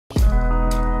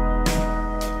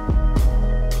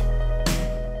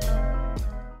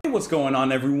What's going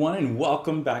on, everyone, and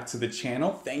welcome back to the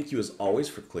channel. Thank you as always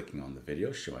for clicking on the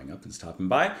video, showing up and stopping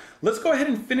by. Let's go ahead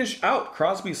and finish out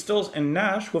Crosby, Stills, and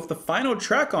Nash with the final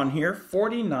track on here,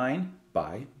 49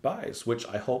 bye-byes, which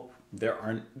I hope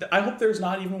there's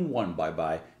not even one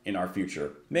bye-bye in our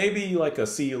future. Maybe like a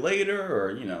see you later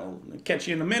or, you know, catch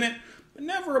you in a minute, but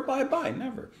never a bye-bye,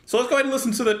 never. So let's go ahead and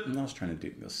listen to the, I was trying to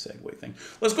do this segue thing.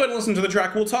 Let's go ahead and listen to the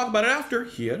track. We'll talk about it after.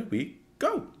 Here we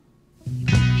go.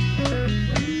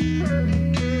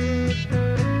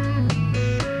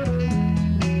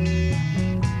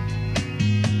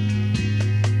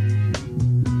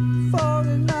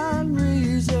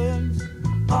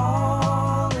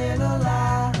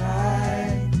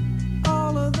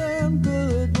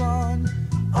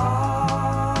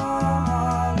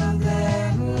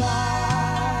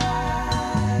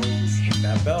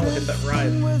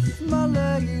 With my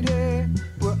lady,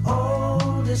 we're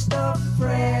oldest of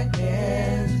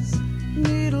friends.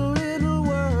 Need a little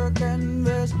work and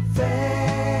there's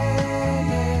fences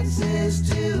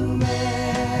to mend.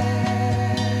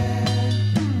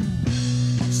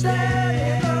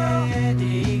 Steady,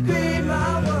 green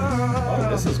my world. Oh,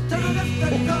 this is cool.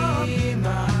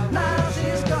 Now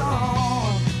she's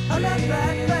gone. I let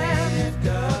that man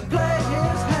play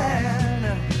his hand.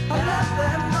 I let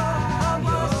them know.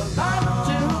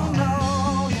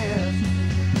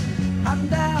 I'm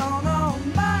down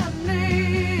on my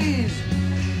knees,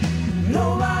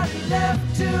 nobody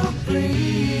left to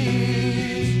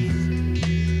please.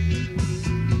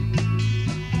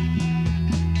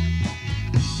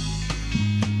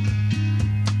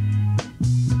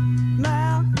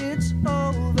 Now it's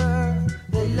over,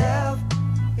 they left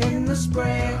in the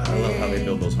spring. I love how they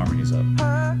build those harmonies up.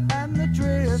 Her and the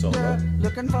drifter Solo.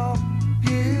 Looking for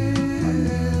beautiful.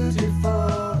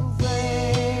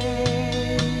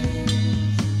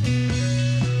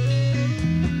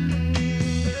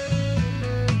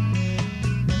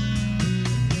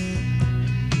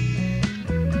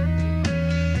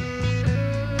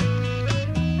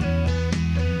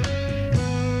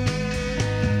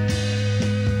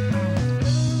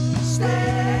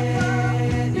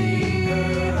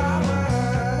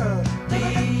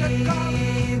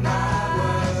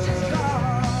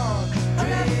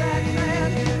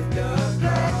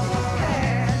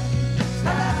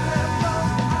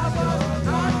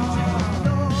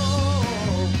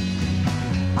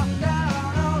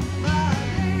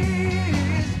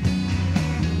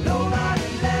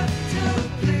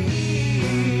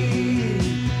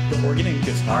 Organ and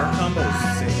guitar combo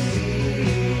is sick.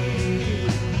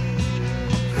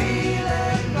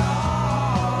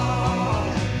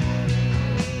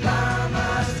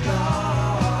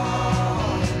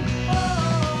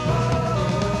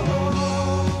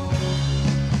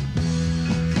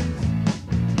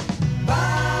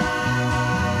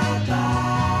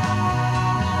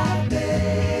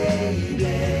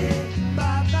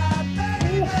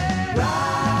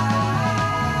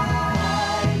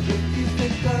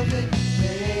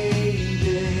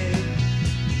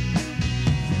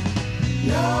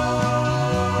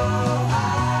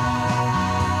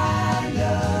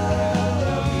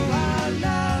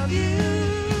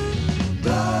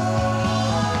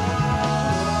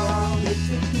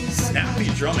 Snappy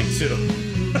drumming too.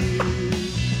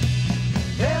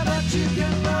 Yeah, but you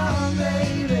can run,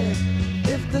 baby,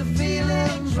 if the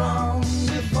feeling's wrong.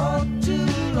 Before too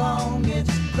long,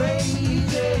 it's crazy,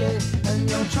 and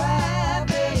you'll try,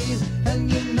 babe,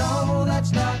 and you know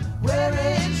that's not where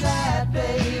it's at,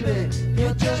 baby.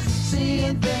 You're just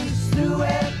seeing things through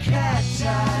a cat's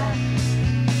eye,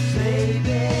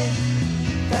 baby.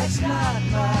 That's not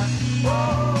my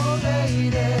old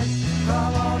lady.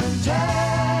 Come on and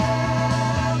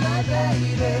tell me,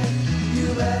 baby. You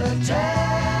better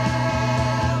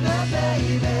tell me,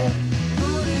 baby.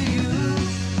 Who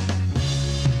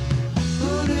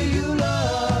do you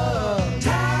love?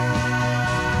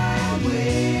 Time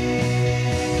will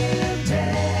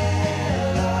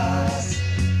tell us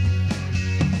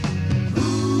who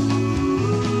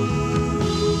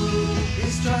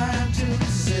is trying to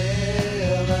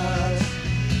sell us.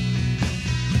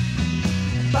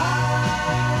 Bye,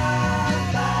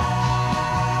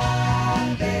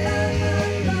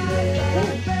 baby.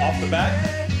 Off the bat.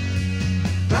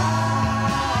 Right,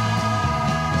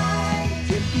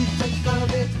 if you think of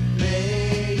it,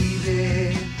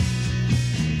 baby.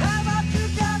 How about you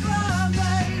can run,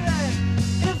 baby?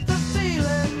 If the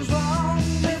feeling's wrong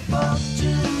before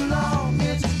too long,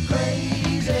 it's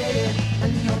crazy,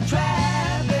 and you'll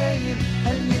try, babe,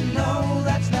 and you know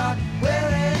that's not where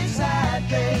it's at,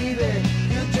 baby.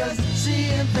 You're just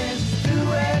seeing things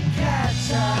through a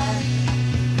cat's eye,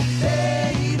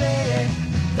 baby.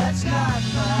 That's not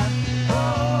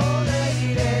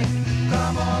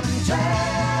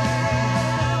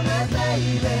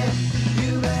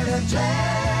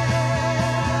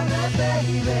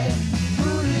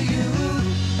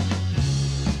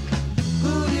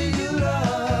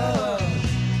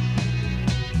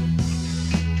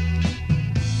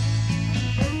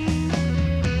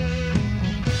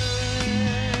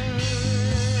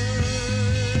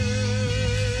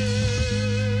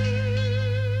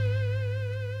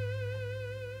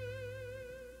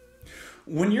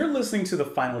when you're listening to the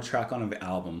final track on the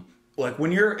album, like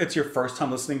when it's your first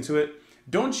time listening to it,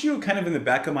 don't you kind of in the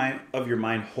back of your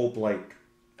mind hope, like,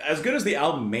 as good as the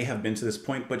album may have been to this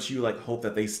point, but you like hope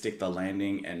that they stick the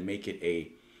landing and make it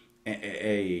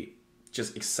a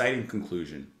just exciting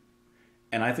conclusion.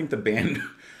 And I think the band,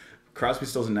 Crosby,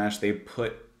 Stills, and Nash, they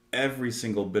put every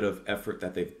single bit of effort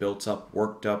that they've built up,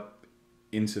 worked up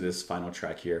into this final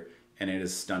track here, and it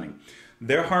is stunning.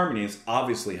 Their harmonies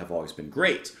obviously have always been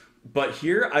great, but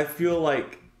here I feel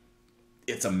like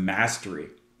it's a mastery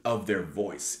of their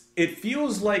voice. It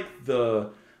feels like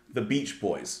the Beach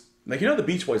Boys. Like, you know, the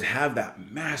Beach Boys have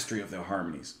that mastery of their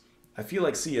harmonies. I feel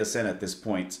like CSN at this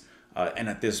point, and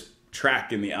at this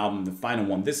track in the album, the final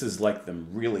one, this is like them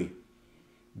really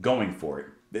going for it.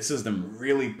 This is them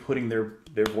really putting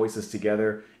their voices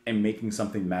together and making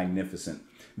something magnificent.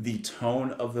 The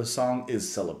tone of the song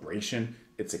is celebration.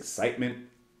 It's excitement.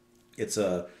 It's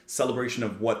a celebration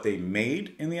of what they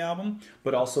made in the album,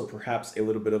 but also perhaps a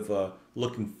little bit of a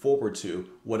looking forward to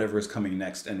whatever is coming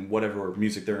next and whatever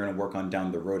music they're going to work on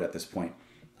down the road at this point.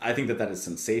 I think that is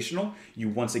sensational. You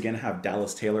once again have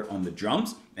Dallas Taylor on the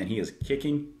drums, and he is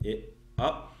kicking it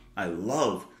up. I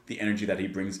love the energy that he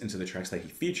brings into the tracks that he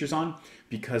features on,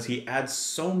 because he adds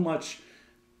so much,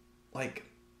 like,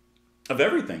 of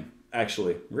everything,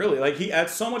 actually, really. Like, he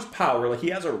adds so much power. Like, he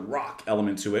has a rock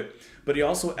element to it, but he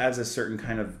also adds a certain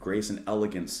kind of grace and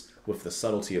elegance with the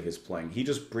subtlety of his playing. He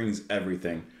just brings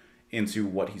everything into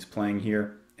what he's playing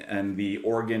here, and the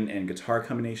organ and guitar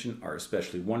combination are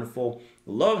especially wonderful.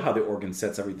 Love how the organ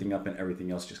sets everything up and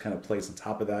everything else just kind of plays on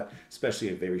top of that, especially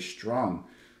a very strong,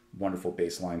 wonderful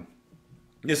bass line.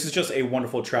 This is just a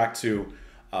wonderful track to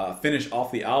finish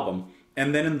off the album.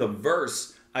 And then in the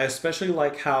verse, I especially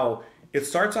like how it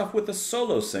starts off with a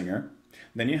solo singer.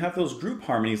 Then you have those group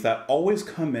harmonies that always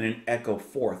come in and echo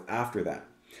forth after that.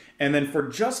 And then for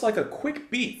just like a quick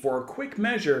beat, for a quick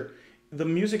measure, the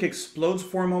music explodes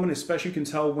for a moment. Especially you can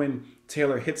tell when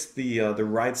Taylor hits the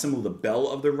ride cymbal, the bell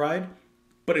of the ride.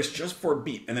 But it's just for a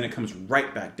beat, and then it comes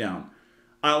right back down.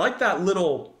 I like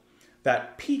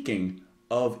that peaking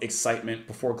of excitement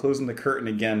before closing the curtain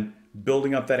again,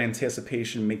 building up that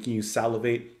anticipation, making you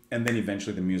salivate, and then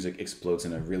eventually the music explodes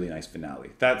in a really nice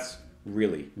finale. That's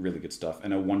really, really good stuff,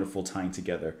 and a wonderful tying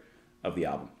together of the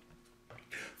album.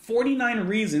 49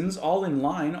 reasons, all in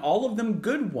line, all of them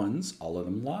good ones, all of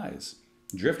them lies.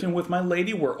 Drifting with my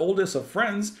lady, we're oldest of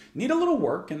friends, need a little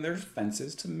work and there's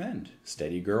fences to mend.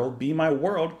 Steady girl, be my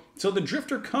world, till the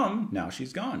drifter come, now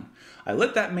she's gone. I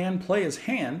let that man play his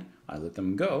hand, I let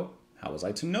them go. How was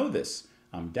I to know this?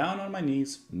 I'm down on my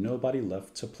knees, nobody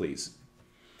left to please.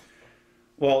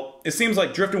 Well, it seems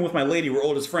like drifting with my lady, we're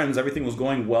old as friends, everything was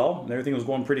going well, and everything was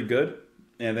going pretty good.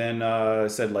 And then I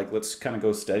said, like, let's kind of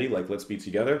go steady, like, let's be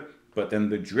together. But then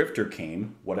the drifter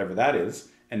came, whatever that is,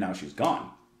 and now she's gone.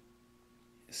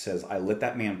 It says, I let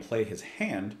that man play his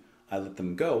hand, I let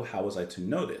them go, how was I to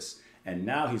know this? And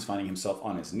now he's finding himself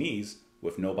on his knees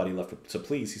with nobody left to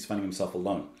please, he's finding himself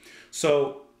alone.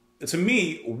 So, to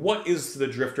me, what is the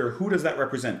drifter? Who does that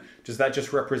represent? Does that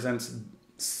just represent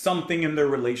something in their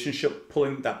relationship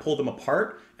that pulled them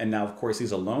apart, and now, of course,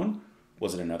 he's alone?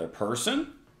 Was it another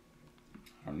person?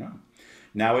 I don't know.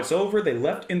 Now it's over. They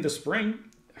left in the spring,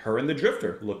 her and the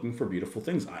drifter, looking for beautiful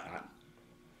things.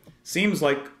 Seems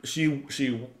like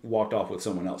she walked off with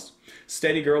someone else.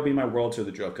 Steady girl, be my world to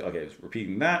the joke. Okay,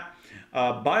 repeating that.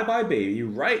 Bye-bye, baby.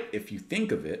 Right if you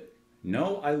think of it.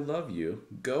 No, I love you.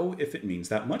 Go if it means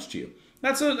that much to you.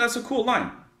 That's a cool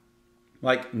line.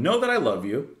 Like, know that I love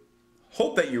you.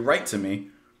 Hope that you write to me.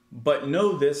 But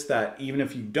know this, that even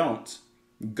if you don't,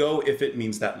 go if it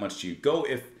means that much to you. Go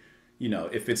if,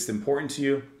 if it's important to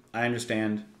you. I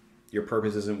understand your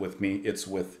purpose isn't with me. It's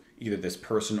with either this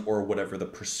person or whatever the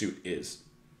pursuit is.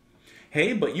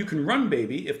 Hey, but you can run,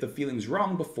 baby, if the feeling's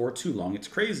wrong before too long it's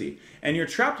crazy. And you're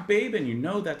trapped, babe, and you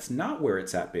know that's not where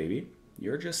it's at, baby.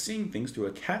 You're just seeing things through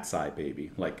a cat's eye, baby.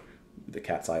 Like, the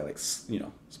cat's eye, like, it's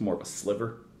more of a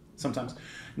sliver sometimes.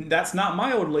 That's not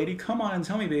my old lady. Come on and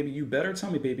tell me, baby. You better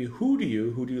tell me, baby. Who do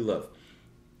you love?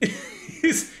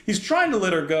 he's trying to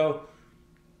let her go,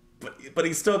 but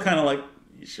he's still kind of like,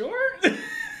 you sure?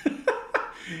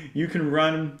 You can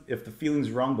run if the feeling's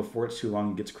wrong before it's too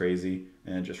long. It gets crazy,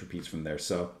 and it just repeats from there.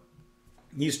 So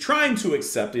he's trying to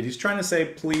accept it. He's trying to say,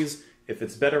 please, if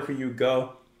it's better for you,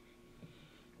 go.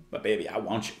 But baby, I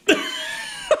want you.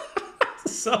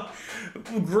 So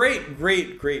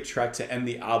great track to end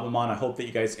the album on. I hope that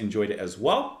you guys enjoyed it as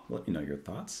well. Let me know your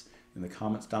thoughts in the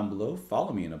comments down below.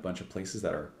 Follow me in a bunch of places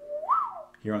that are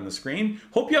here on the screen.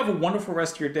 Hope you have a wonderful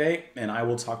rest of your day, and I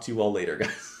will talk to you all later,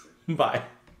 guys. Bye.